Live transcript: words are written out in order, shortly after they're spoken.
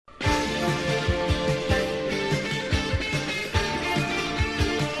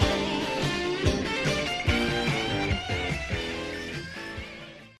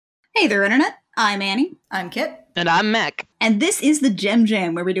Hey there, Internet. I'm Annie. I'm Kit. And I'm Mech. And this is the Gem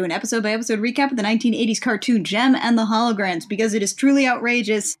Jam, where we do an episode-by-episode recap of the 1980s cartoon Gem and the Holograms, because it is truly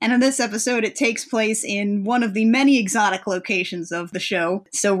outrageous, and in this episode it takes place in one of the many exotic locations of the show.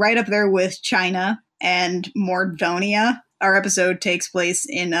 So right up there with China and Mordonia. Our episode takes place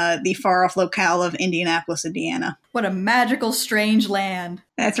in the far-off locale of Indianapolis, Indiana. What a magical, strange land.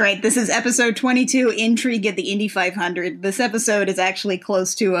 That's right. This is episode 22, Intrigue at the Indy 500. This episode is actually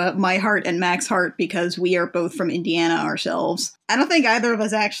close to my heart and Mac's heart because we are both from Indiana ourselves. I don't think either of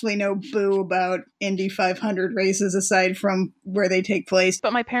us actually know boo about Indy 500 races aside from where they take place.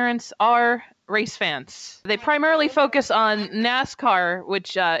 But my parents are race fans. They primarily focus on NASCAR,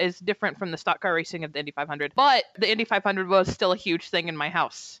 which is different from the stock car racing of the Indy 500. But the Indy 500 was still a huge thing in my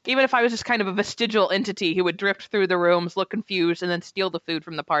house. Even if I was just kind of a vestigial entity who would drift through the rooms, look confused, and then steal the food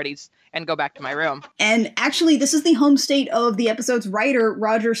from the parties and go back to my room. And actually, this is the home state of the episode's writer,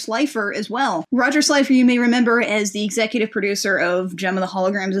 Roger Slifer, as well. Roger Slifer, you may remember as the executive producer of Gem and the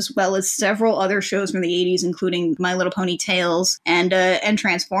Holograms, as well as several other shows from the 80s, including My Little Pony Tales and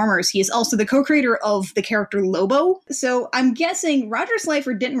Transformers. He is also the co-creator of the character Lobo. So I'm guessing Roger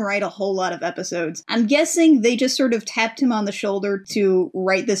Slifer didn't write a whole lot of episodes. I'm guessing they just sort of tapped him on the shoulder to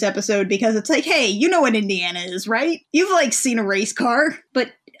write this episode because it's like, hey, you know what Indiana is, right? You've seen a race car.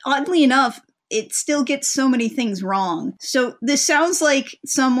 But oddly enough, it still gets so many things wrong. So this sounds like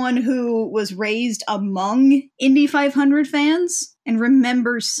someone who was raised among Indy 500 fans and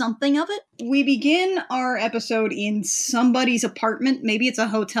remembers something of it. We begin our episode in somebody's apartment. Maybe it's a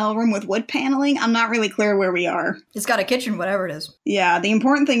hotel room with wood paneling. I'm not really clear where we are. It's got a kitchen, whatever it is. Yeah, the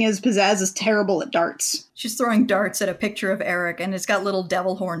important thing is Pizzazz is terrible at darts. She's throwing darts at a picture of Eric, and it's got little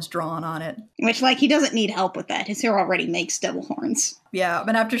devil horns drawn on it. Which, he doesn't need help with that. His hair already makes devil horns. Yeah,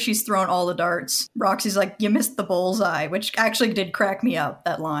 but after she's thrown all the darts, Roxy's like, you missed the bullseye, which actually did crack me up,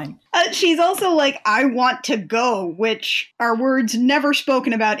 that line. She's also like, I want to go, which are words never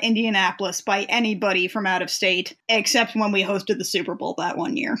spoken about Indianapolis by anybody from out of state, except when we hosted the Super Bowl that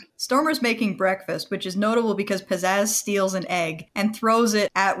one year. Stormer's making breakfast, which is notable because Pizzazz steals an egg and throws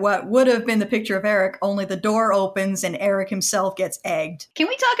it at what would have been the picture of Eric, only the door opens and Eric himself gets egged. Can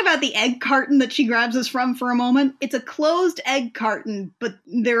we talk about the egg carton that she grabs us from for a moment? It's a closed egg carton, but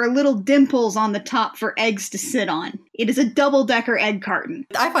there are little dimples on the top for eggs to sit on. It is a double-decker egg carton.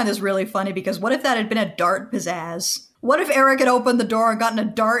 I find this really funny because what if that had been a dart, Pizzazz? What if Eric had opened the door and gotten a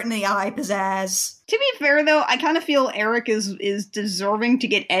dart in the eye, Pizzazz? To be fair, though, I kind of feel Eric is deserving to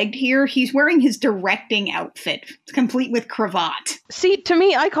get egged here. He's wearing his directing outfit, complete with cravat. See, to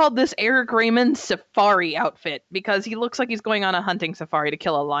me, I called this Eric Raymond's safari outfit because he looks like he's going on a hunting safari to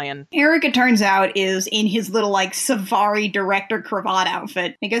kill a lion. Eric, it turns out, is in his little, safari director cravat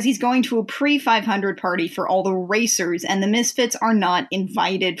outfit because he's going to a pre-500 party for all the racers, and the Misfits are not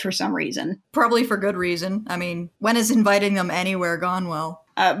invited for some reason. Probably for good reason. I mean, when is inviting them anywhere gone well?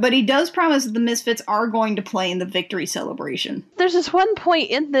 But he does promise that the Misfits are going to play in the victory celebration. There's this one point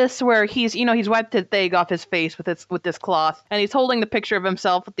in this where he's wiped the egg off his face with this cloth, and he's holding the picture of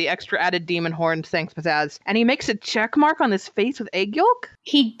himself with the extra added demon horns, thanks Pizzazz, and he makes a check mark on his face with egg yolk?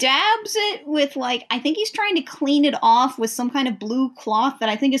 He dabs it with, I think he's trying to clean it off with some kind of blue cloth that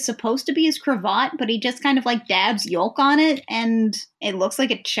I think is supposed to be his cravat, but he just kind of, dabs yolk on it, and it looks like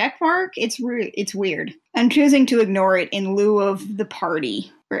a check mark. It's weird. I'm choosing to ignore it in lieu of the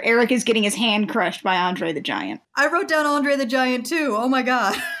party, where Eric is getting his hand crushed by Andre the Giant. I wrote down Andre the Giant, too. Oh my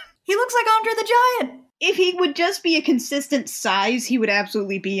god. He looks like Andre the Giant! If he would just be a consistent size, he would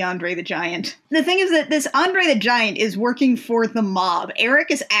absolutely be Andre the Giant. The thing is that this Andre the Giant is working for the mob. Eric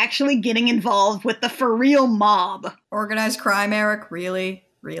is actually getting involved with the for real mob. Organized crime, Eric? Really?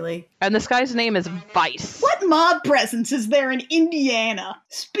 Really? And this guy's name is Vice. What mob presence is there in Indiana?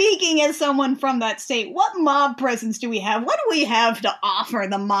 Speaking as someone from that state, what mob presence do we have? What do we have to offer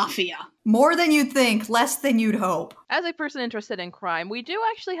the mafia? More than you'd think, less than you'd hope. As a person interested in crime, we do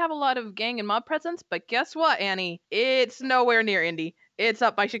actually have a lot of gang and mob presence, but guess what, Annie? It's nowhere near Indy. It's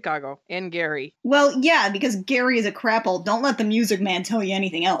up by Chicago, in Gary. Well, yeah, because Gary is a crapple. Don't let the music man tell you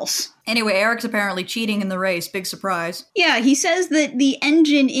anything else. Anyway, Eric's apparently cheating in the race. Big surprise. Yeah, he says that the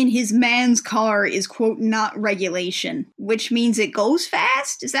engine in his man's car is, quote, not regulation, which means it goes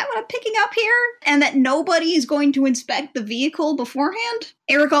fast? Is that what I'm picking up here? And that nobody is going to inspect the vehicle beforehand?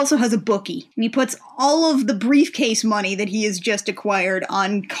 Eric also has a bookie, and he puts all of the briefcase money that he has just acquired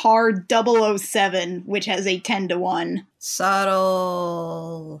on car 007, which has a 10-to-1.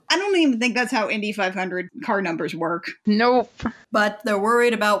 Subtle. I don't even think that's how Indy 500 car numbers work. Nope. But they're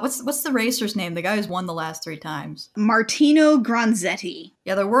worried about, what's the racer's name? The guy who's won the last 3 times. Martino Gronzetti.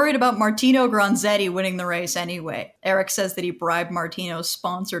 Yeah, they're worried about Martino Gronzetti winning the race anyway. Eric says that he bribed Martino's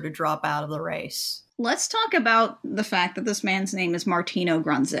sponsor to drop out of the race. Let's talk about the fact that this man's name is Martino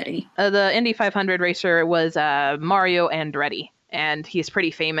Gronzetti. The Indy 500 racer was Mario Andretti. And he's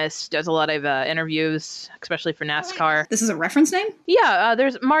pretty famous, does a lot of interviews, especially for NASCAR. This is a reference name? Yeah,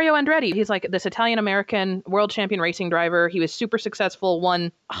 there's Mario Andretti. He's like this Italian-American world champion racing driver. He was super successful,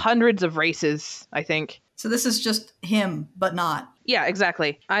 won hundreds of races, I think. So this is just him, but not. Yeah,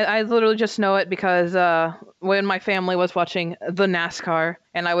 exactly. I literally just know it because when my family was watching the NASCAR,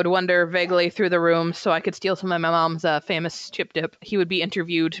 and I would wander vaguely through the room so I could steal some of my mom's famous chip dip, he would be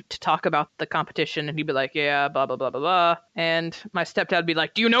interviewed to talk about the competition, and he'd be like, yeah, blah, blah, blah, blah, blah. And my stepdad would be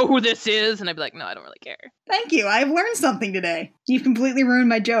like, do you know who this is? And I'd be like, no, I don't really care. Thank you. I've learned something today. You've completely ruined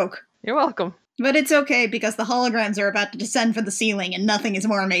my joke. You're welcome. But it's okay, because the holograms are about to descend from the ceiling, and nothing is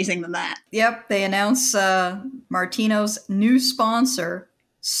more amazing than that. Yep, they announce Martino's new sponsor,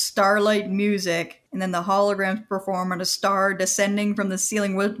 Starlight Music, and then the holograms perform on a star descending from the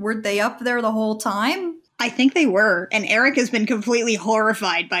ceiling. Were they up there the whole time? I think they were, and Eric has been completely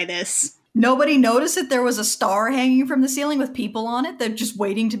horrified by this. Nobody noticed that there was a star hanging from the ceiling with people on it? They're just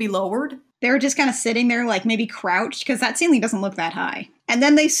waiting to be lowered? They were just kind of sitting there, like maybe crouched, because that ceiling doesn't look that high. And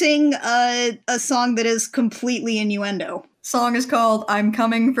then they sing a song that is completely innuendo. Song is called I'm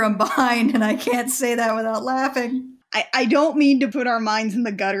Coming From Behind, and I can't say that without laughing. I don't mean to put our minds in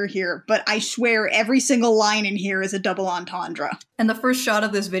the gutter here, but I swear every single line in here is a double entendre. And the first shot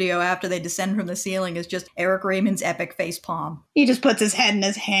of this video after they descend from the ceiling is just Eric Raymond's epic facepalm. He just puts his head in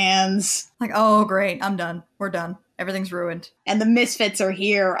his hands. Like, oh great, I'm done. We're done. Everything's ruined. And the misfits are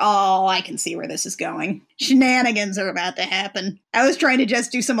here. Oh, I can see where this is going. Shenanigans are about to happen. I was trying to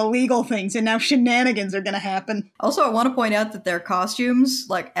just do some illegal things, and now shenanigans are gonna happen. Also, I want to point out that their costumes,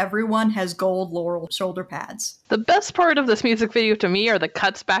 like everyone has gold laurel shoulder pads. The best part of this music video to me are the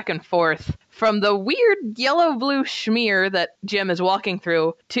cuts back and forth. From the weird yellow-blue schmear that Jim is walking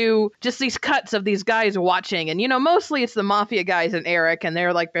through to just these cuts of these guys watching. And, you know, mostly it's the Mafia guys and Eric, and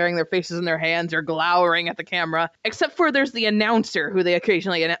they're like burying their faces in their hands or glowering at the camera. Except for there's the announcer who they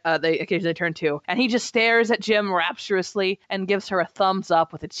occasionally turn to. And he just stares at Jim rapturously and gives her a thumbs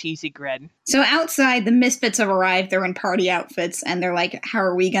up with a cheesy grin. So outside, the misfits have arrived. They're in party outfits, and they're like, how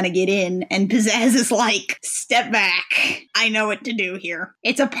are we gonna get in? And Pizzazz is like, step back. I know what to do here.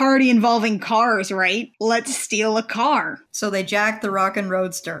 It's a party involving cars, right? Let's steal a car. So they jack the Rockin'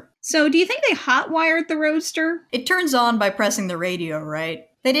 Roadster. So do you think they hotwired the Roadster? It turns on by pressing the radio, right?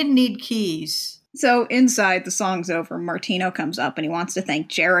 They didn't need keys. So inside, the song's over. Martino comes up and he wants to thank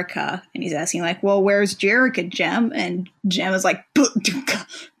Jerica. And he's asking, like, well, where's Jerica, Jem? And Jem is like,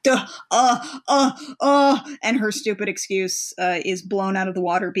 and her stupid excuse is blown out of the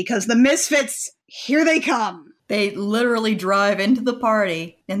water because the misfits, here they come. They literally drive into the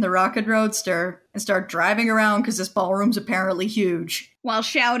party in the Rockin' Roadster and start driving around because this ballroom's apparently huge. While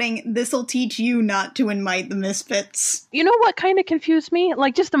shouting, this'll teach you not to invite the misfits. You know what kind of confused me?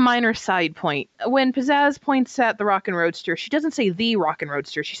 Like, just a minor side point. When Pizzazz points at the Rockin' Roadster, she doesn't say the Rockin'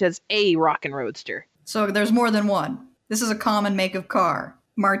 Roadster, she says a Rockin' Roadster. So there's more than one. This is a common make of car.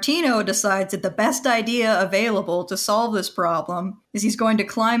 Martino decides that the best idea available to solve this problem is he's going to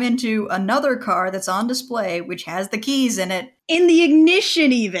climb into another car that's on display, which has the keys in it. In the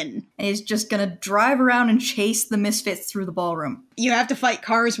ignition, even. And he's just going to drive around and chase the misfits through the ballroom. You have to fight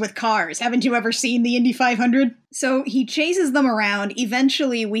cars with cars. Haven't you ever seen the Indy 500? So he chases them around.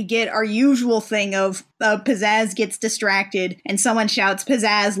 Eventually, we get our usual thing of Pizzazz gets distracted and someone shouts,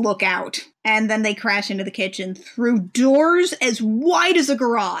 Pizzazz, look out. And then they crash into the kitchen through doors as wide as a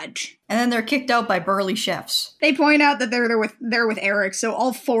garage. And then they're kicked out by burly chefs. They point out that they're there with Eric, so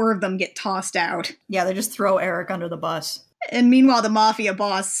all 4 of them get tossed out. Yeah, they just throw Eric under the bus. And meanwhile, the Mafia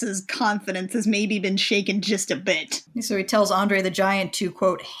boss's confidence has maybe been shaken just a bit. So he tells Andre the Giant to,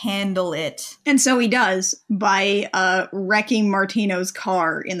 quote, handle it. And so he does, by wrecking Martino's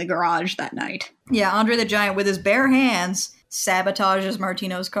car in the garage that night. Yeah, Andre the Giant, with his bare hands, sabotages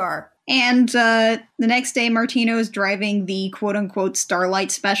Martino's car. And the next day, Martino is driving the quote-unquote Starlight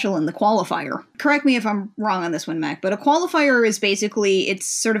Special in the qualifier. Correct me if I'm wrong on this one, Mac, but a qualifier is basically, it's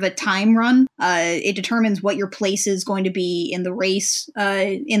sort of a time run. It determines what your place is going to be in the race,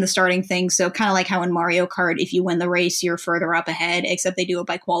 in the starting thing. So kind of like how in Mario Kart, if you win the race, you're further up ahead, except they do it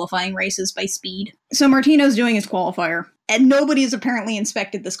by qualifying races by speed. So Martino's doing his qualifier. And nobody has apparently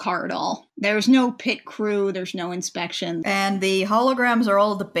inspected this car at all. There's no pit crew, there's no inspection. And the holograms are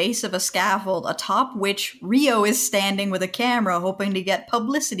all at the base of a scaffold, atop which Rio is standing with a camera hoping to get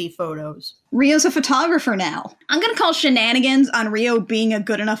publicity photos. Rio's a photographer now. I'm gonna call shenanigans on Rio being a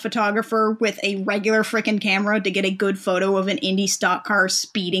good enough photographer with a regular frickin' camera to get a good photo of an Indy stock car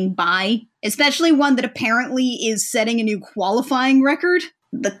speeding by. Especially one that apparently is setting a new qualifying record.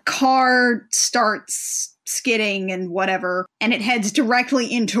 The car starts skidding and whatever, and it heads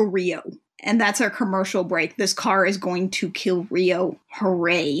directly into Rio. And that's our commercial break. This car is going to kill Rio.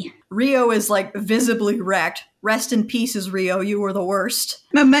 Hooray. Rio is, like, visibly wrecked. Rest in pieces, Rio. You were the worst.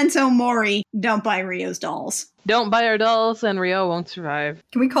 Memento Mori. Don't buy Rio's dolls. Don't buy our dolls and Rio won't survive.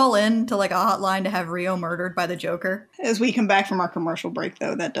 Can we call in to, like, a hotline to have Rio murdered by the Joker? As we come back from our commercial break,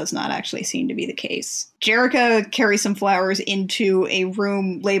 though, that does not actually seem to be the case. Jerica carries some flowers into a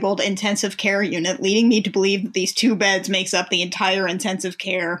room labeled intensive care unit, leading me to believe that these 2 beds makes up the entire intensive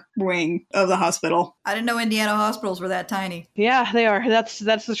care wing of the hospital. I didn't know Indiana hospitals were that tiny. Yeah, they are. That's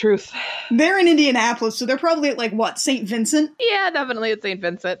the truth. They're in Indianapolis, so they're probably at, like, what, St. Vincent? Yeah, definitely at St.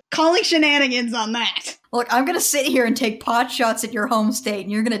 Vincent. Calling shenanigans on that. Look, I'm gonna sit here and take pot shots at your home state,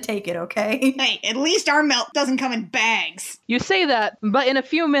 and you're gonna take it, okay? Hey, at least our milk doesn't come in bags. You say that, but in a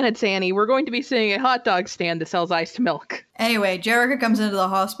few minutes, Annie, we're going to be seeing a hot dog stand that sells iced milk. Anyway, Jerica comes into the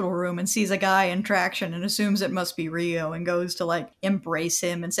hospital room and sees a guy in traction and assumes it must be Rio and goes to, like, embrace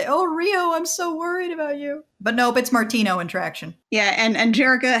him and say, "Oh, Rio, I'm so worried about you." But nope, it's Martino in traction. Yeah, and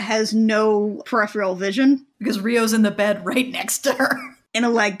Jerica has no peripheral vision. Because Rio's in the bed right next to her. In a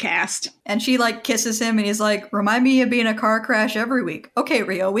leg cast. And she, like, kisses him and he's like, "Remind me of being a car crash every week." Okay,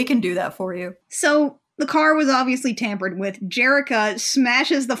 Rio, we can do that for you. So the car was obviously tampered with. Jerica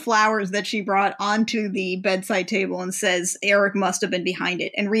smashes the flowers that she brought onto the bedside table and says Eric must have been behind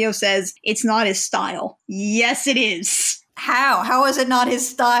it. And Rio says, it's not his style. Yes, it is. How? How is it not his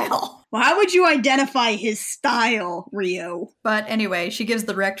style? Well, how would you identify his style, Rio? But anyway, she gives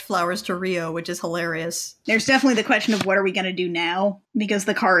the wrecked flowers to Rio, which is hilarious. There's definitely the question of what are we going to do now? Because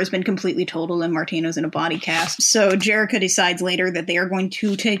the car has been completely totaled and Martino's in a body cast. So Jerica decides later that they are going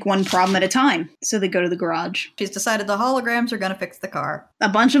to take one problem at a time. So they go to the garage. She's decided the holograms are going to fix the car. A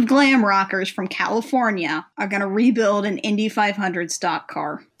bunch of glam rockers from California are going to rebuild an Indy 500 stock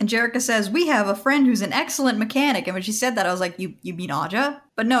car. And Jerica says, "We have a friend who's an excellent mechanic." And when she said that, I was like, you mean Aja?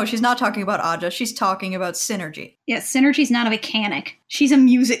 But no, she's not talking about Aja. She's talking about Synergy. Yeah, Synergy's not a mechanic. She's a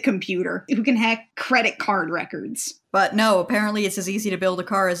music computer who can hack credit card records. But no, apparently it's as easy to build a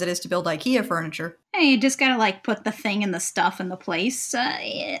car as it is to build IKEA furniture. Hey, you just gotta, like, put the thing and the stuff in the place.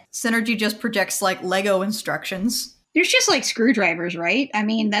 Yeah. Synergy just projects, like, Lego instructions. There's just, like, screwdrivers, right? I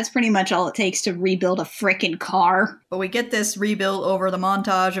mean, that's pretty much all it takes to rebuild a frickin' car. But we get this rebuild over the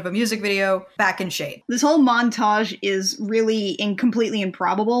montage of a music video back in shape. This whole montage is really completely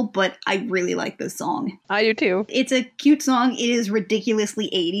improbable, but I really like this song. I do too. It's a cute song. It is ridiculously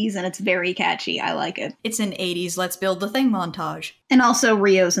 80s, and it's very catchy. I like it. It's an 80s let's build the thing montage. And also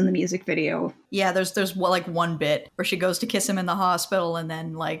Rio's in the music video. Yeah, there's like one bit where she goes to kiss him in the hospital and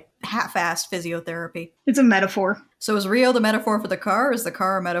then, like, half-assed physiotherapy. It's a metaphor. So is Rio the metaphor for the car, or is the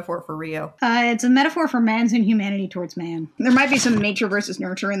car a metaphor for Rio? It's a metaphor for man's inhumanity towards man. There might be some nature versus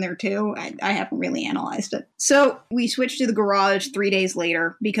nurture in there too. I haven't really analyzed it. So we switch to the garage 3 days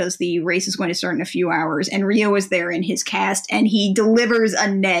later because the race is going to start in a few hours, and Rio is there in his cast, and he delivers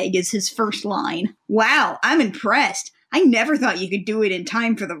a neg as his first line. Wow, I'm impressed. I never thought you could do it in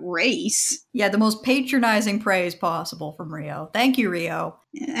time for the race. Yeah, the most patronizing praise possible from Rio. Thank you, Rio.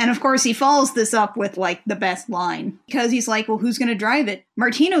 And of course, he follows this up with, like, the best line. Because he's like, well, who's going to drive it?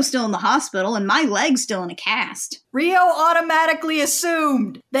 Martino's still in the hospital, and my leg's still in a cast. Rio automatically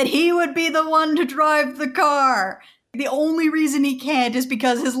assumed that he would be the one to drive the car. The only reason he can't is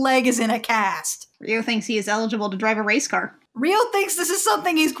because his leg is in a cast. Rio thinks he is eligible to drive a race car. Rio thinks this is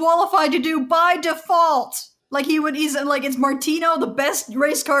something he's qualified to do by default. Like he's like, it's Martino, the best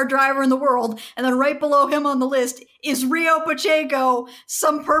race car driver in the world, and then right below him on the list is Rio Pacheco,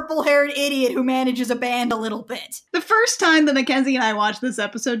 some purple-haired idiot who manages a band a little bit. The first time that Mackenzie and I watched this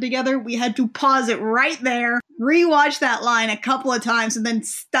episode together, we had to pause it right there, rewatch that line a couple of times, and then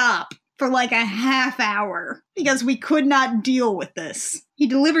stop for like a half hour because we could not deal with this. He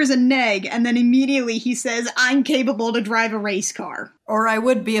delivers a neg, and then immediately he says, I'm capable to drive a race car. Or I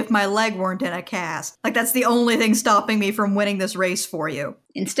would be if my leg weren't in a cast. Like, that's the only thing stopping me from winning this race for you.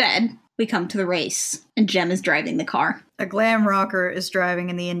 Instead, we come to the race, and Jem is driving the car. A glam rocker is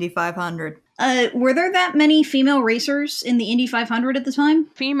driving in the Indy 500. Were there that many female racers in the Indy 500 at the time?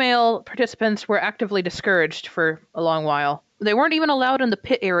 Female participants were actively discouraged for a long while. They weren't even allowed in the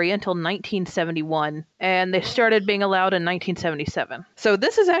pit area until 1971, and they started being allowed in 1977. So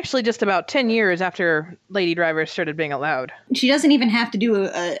this is actually just about 10 years after lady drivers started being allowed. She doesn't even have to do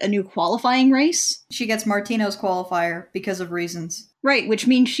a new qualifying race. She gets Martino's qualifier because of reasons. Right, which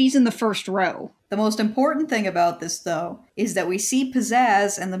means she's in the first row. The most important thing about this, though, is that we see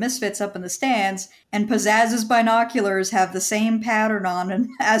Pizzazz and the Misfits up in the stands, and Pizzazz's binoculars have the same pattern on them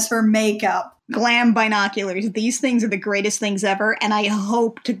as her makeup. Glam binoculars. These things are the greatest things ever, and I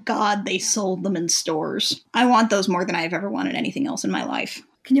hope to God they sold them in stores. I want those more than I've ever wanted anything else in my life.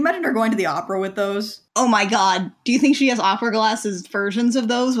 Can you imagine her going to the opera with those? Oh my God. Do you think she has opera glasses versions of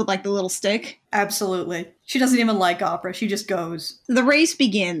those with like the little stick? Absolutely. She doesn't even like opera. She just goes. The race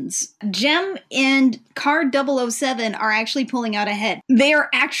begins. Jem and car 007 are actually pulling out ahead. They are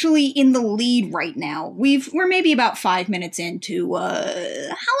actually in the lead right now. We're maybe about 5 minutes into, how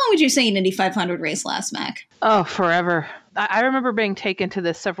long would you say an Indy 500 race lasts, Mac? Oh, forever. I remember being taken to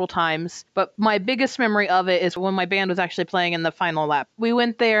this several times, but my biggest memory of it is when my band was actually playing in the final lap. We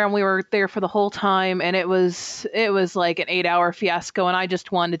went there and we were there for the whole time, and it was like an 8-hour fiasco, and I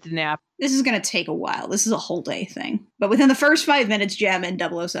just wanted to nap. This is going to take a while. This is a whole day thing. But within the first 5 minutes, Jem and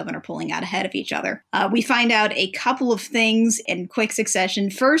 007 are pulling out ahead of each other. We find out a couple of things in quick succession.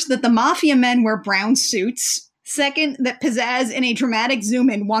 First, that the Mafia men wear brown suits. Second, that Pizzazz, in a dramatic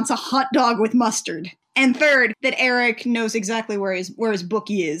zoom-in, wants a hot dog with mustard. And third, that Eric knows exactly where his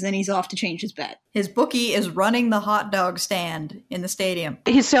bookie is, and he's off to change his bet. His bookie is running the hot dog stand in the stadium.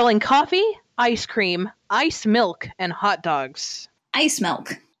 He's selling coffee, ice cream, ice milk, and hot dogs. Ice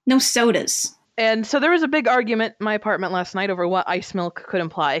milk. No sodas. And so there was a big argument in my apartment last night over what ice milk could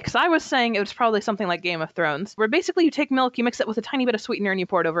imply, because I was saying it was probably something like Game of Thrones, where basically you take milk, you mix it with a tiny bit of sweetener, and you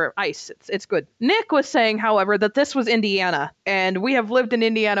pour it over ice. It's good. Nick was saying, however, that this was Indiana, and we have lived in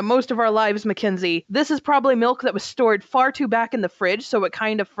Indiana most of our lives, Mackenzie. This is probably milk that was stored far too back in the fridge, so it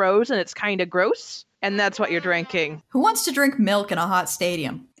kind of froze, and it's kind of gross, and that's what you're drinking. Who wants to drink milk in a hot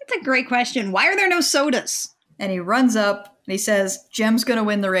stadium? That's a great question. Why are there no sodas? And he runs up and he says, Jem's gonna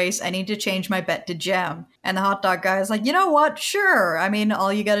win the race. I need to change my bet to Jem. And the hot dog guy is like, you know what? Sure. I mean,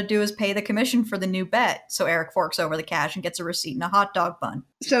 all you gotta do is pay the commission for the new bet. So Eric forks over the cash and gets a receipt and a hot dog bun.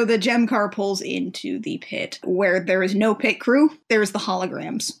 So the Jem car pulls into the pit where there is no pit crew. There's the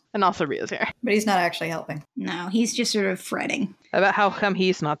holograms. And also Rhea's here. But he's not actually helping. No, he's just sort of fretting. About how come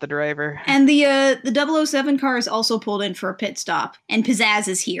he's not the driver. And the 007 car is also pulled in for a pit stop. And Pizzazz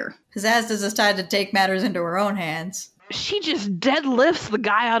is here. Pizzazz has decided to take matters into her own hands. She just deadlifts the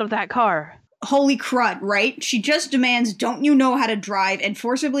guy out of that car. Holy crud, right? She just demands, don't you know how to drive, and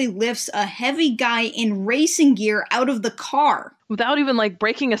forcibly lifts a heavy guy in racing gear out of the car. Without even,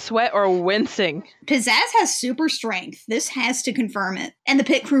 breaking a sweat or wincing. Pizzazz has super strength. This has to confirm it. And the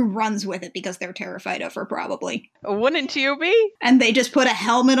pit crew runs with it because they're terrified of her, probably. Wouldn't you be? And they just put a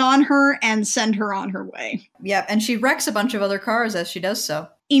helmet on her and send her on her way. Yep, and she wrecks a bunch of other cars as she does so.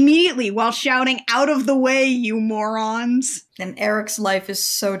 Immediately, while shouting, out of the way, you morons. And Eric's life is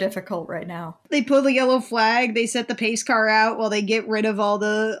so difficult right now. They pull the yellow flag, they set the pace car out while they get rid of all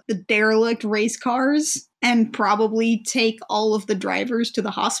the derelict race cars, and probably take all of the drivers to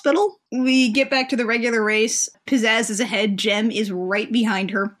the hospital. We get back to the regular race. Pizzazz is ahead, Jem is right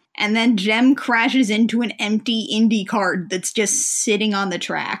behind her. And then Jem crashes into an empty Indy car that's just sitting on the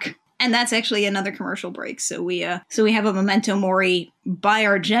track. And that's actually another commercial break. So we have a memento mori by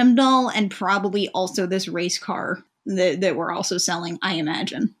our Jem doll and probably also this race car that we're also selling, I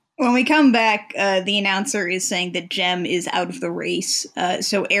imagine. When we come back, the announcer is saying that Jem is out of the race.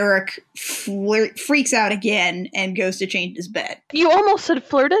 So Eric freaks out again and goes to change his bet. You almost said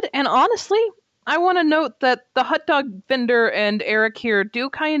flirted, and honestly, I want to note that the hot dog vendor and Eric here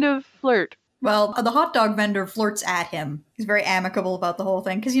do kind of flirt. Well, the hot dog vendor flirts at him. He's very amicable about the whole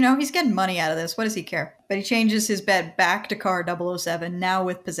thing, because, he's getting money out of this. What does he care? But he changes his bet back to car 007, now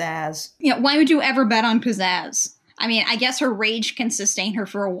with Pizzazz. Yeah, why would you ever bet on Pizzazz? I mean, I guess her rage can sustain her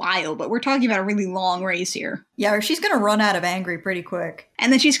for a while, but we're talking about a really long race here. Yeah, or she's going to run out of angry pretty quick.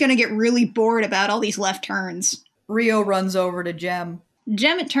 And then she's going to get really bored about all these left turns. Rio runs over to Jem.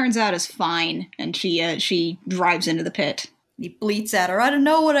 Jem, it turns out, is fine, and she drives into the pit. He bleats at her, I don't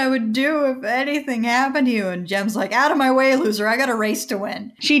know what I would do if anything happened to you. And Jem's like, out of my way, loser. I got a race to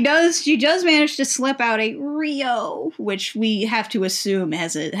win. She does manage to slip out a Rio, which we have to assume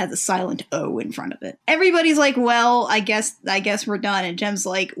has a silent O in front of it. Everybody's like, well, I guess we're done. And Jem's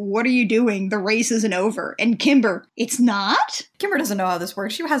like, what are you doing? The race isn't over. And Kimber, it's not? Kimber doesn't know how this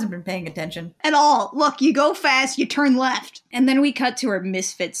works. She hasn't been paying attention. At all. Look, you go fast, you turn left. And then we cut to our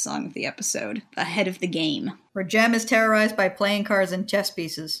Misfits song of the episode, Ahead of the Game. Where Jem is terrorized by playing cards and chess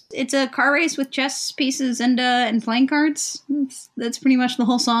pieces. It's a car race with chess pieces and playing cards. That's pretty much the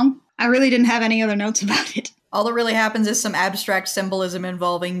whole song. I really didn't have any other notes about it. All that really happens is some abstract symbolism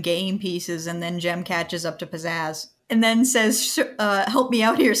involving game pieces, and then Jem catches up to Pizzazz. And then says, help me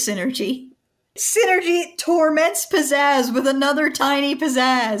out here, Synergy. Synergy torments Pizzazz with another tiny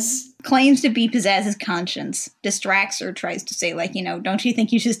Pizzazz. Claims to be Pizzazz's conscience. Distracts her, tries to say, like, don't you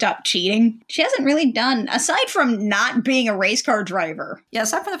think you should stop cheating? She hasn't really done, aside from not being a race car driver. Yeah,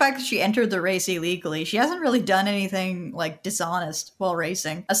 aside from the fact that she entered the race illegally, she hasn't really done anything, dishonest while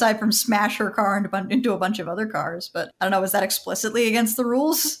racing. Aside from smash her car into a bunch of other cars. But, I don't know, is that explicitly against the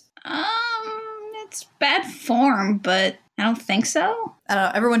rules? It's bad form, but I don't think so. I don't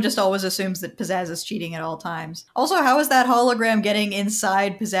know, everyone just always assumes that Pizzazz is cheating at all times. Also, how is that hologram getting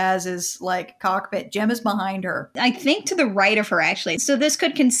inside Pizzazz's, cockpit? Jem is behind her. I think to the right of her, actually. So this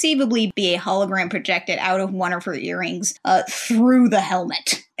could conceivably be a hologram projected out of one of her earrings through the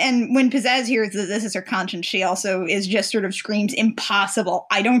helmet. And when Pizzazz hears that this is her conscience, she also is just sort of screams, impossible,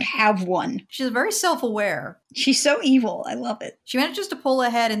 I don't have one. She's very self-aware. She's so evil. I love it. She manages to pull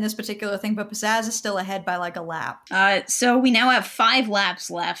ahead in this particular thing, but Pizzazz is still ahead by a lap. So we now have 5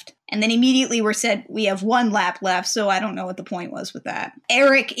 laps left. And then immediately we're said we have 1 lap left, so I don't know what the point was with that.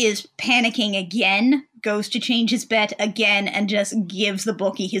 Eric is panicking again, goes to change his bet again, and just gives the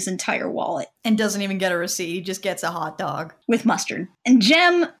bookie his entire wallet. And doesn't even get a receipt, he just gets a hot dog. With mustard. And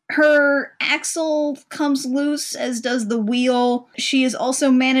Jem, her axle comes loose, as does the wheel. She has also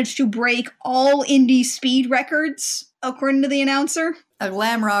managed to break all Indy speed records, according to the announcer. A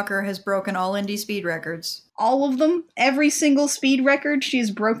glam rocker has broken all Indy speed records. All of them. Every single speed record, she has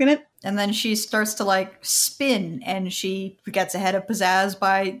broken it. And then she starts to, spin, and she gets ahead of Pizzazz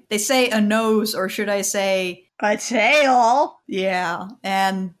by, they say a nose, or should I say... a tail! Yeah,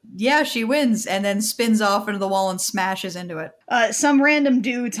 and yeah, she wins, and then spins off into the wall and smashes into it. Some random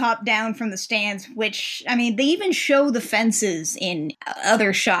dudes hop down from the stands, which, they even show the fences in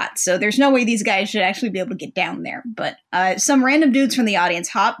other shots, so there's no way these guys should actually be able to get down there. But some random dudes from the audience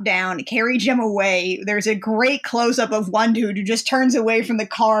hop down, carry Jem away. There's a great close-up of one dude who just turns away from the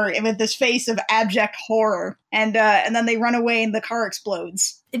car with this face of abject horror. And then they run away and the car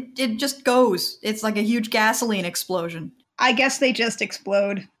explodes. It just goes. It's like a huge gasoline explosion. I guess they just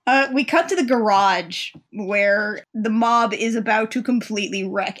explode. We cut to the garage, where the mob is about to completely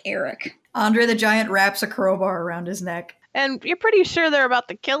wreck Eric. Andre the Giant wraps a crowbar around his neck. And you're pretty sure they're about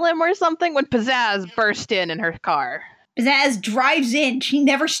to kill him or something when Pizzazz burst in her car. Pizzazz drives in. She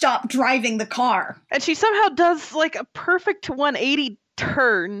never stopped driving the car. And she somehow does, a perfect 180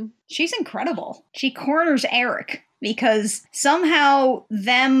 turn. She's incredible. She corners Eric. Because somehow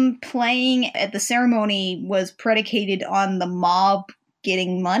them playing at the ceremony was predicated on the mob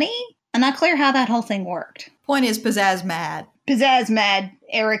getting money? I'm not clear how that whole thing worked. Point is, Pizzazz mad. Pizzazz mad,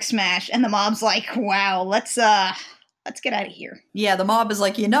 Eric smash, and the mob's like, wow, let's get out of here. Yeah, the mob is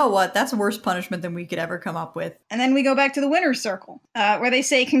like, you know what? That's a worse punishment than we could ever come up with. And then we go back to the winner's circle, where they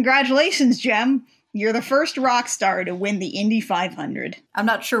say, congratulations, Jem. You're the first rock star to win the Indy 500. I'm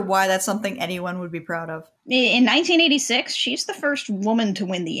not sure why that's something anyone would be proud of. In 1986, she's the first woman to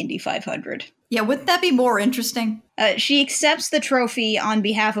win the Indy 500. Yeah, wouldn't that be more interesting? She accepts the trophy on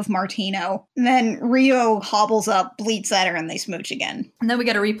behalf of Martino. Then Rio hobbles up, bleats at her, and they smooch again. And then we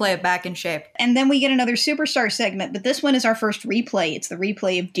get a replay of Back in Shape. And then we get another Superstar segment, but this one is our first replay. It's the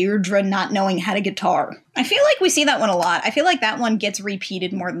replay of Deirdre not knowing how to guitar. I feel like we see that one a lot. I feel like that one gets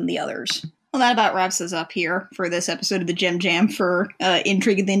repeated more than the others. Well, that about wraps us up here for this episode of the Gem Jam for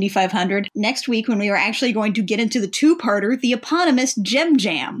Intrigue of the Indy 500. Next week, when we are actually going to get into the two-parter, the eponymous Gem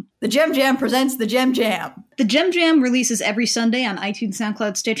Jam. The Gem Jam presents the Gem Jam. The Gem Jam releases every Sunday on iTunes,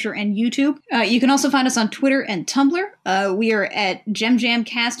 SoundCloud, Stitcher, and YouTube. You can also find us on Twitter and Tumblr. We are at Gem Jam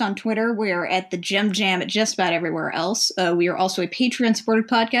Cast on Twitter. We are at the Gem Jam at just about everywhere else. We are also a Patreon-supported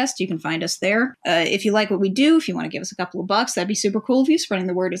podcast. You can find us there. If you like what we do, if you want to give us a couple of bucks, that'd be super cool of you. Spreading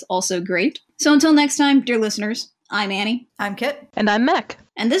the word is also great. So until next time, dear listeners, I'm Annie. I'm Kit. And I'm Mech.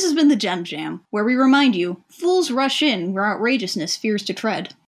 And this has been the Gem Jam, where we remind you, fools rush in where outrageousness fears to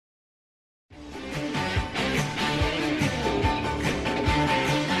tread.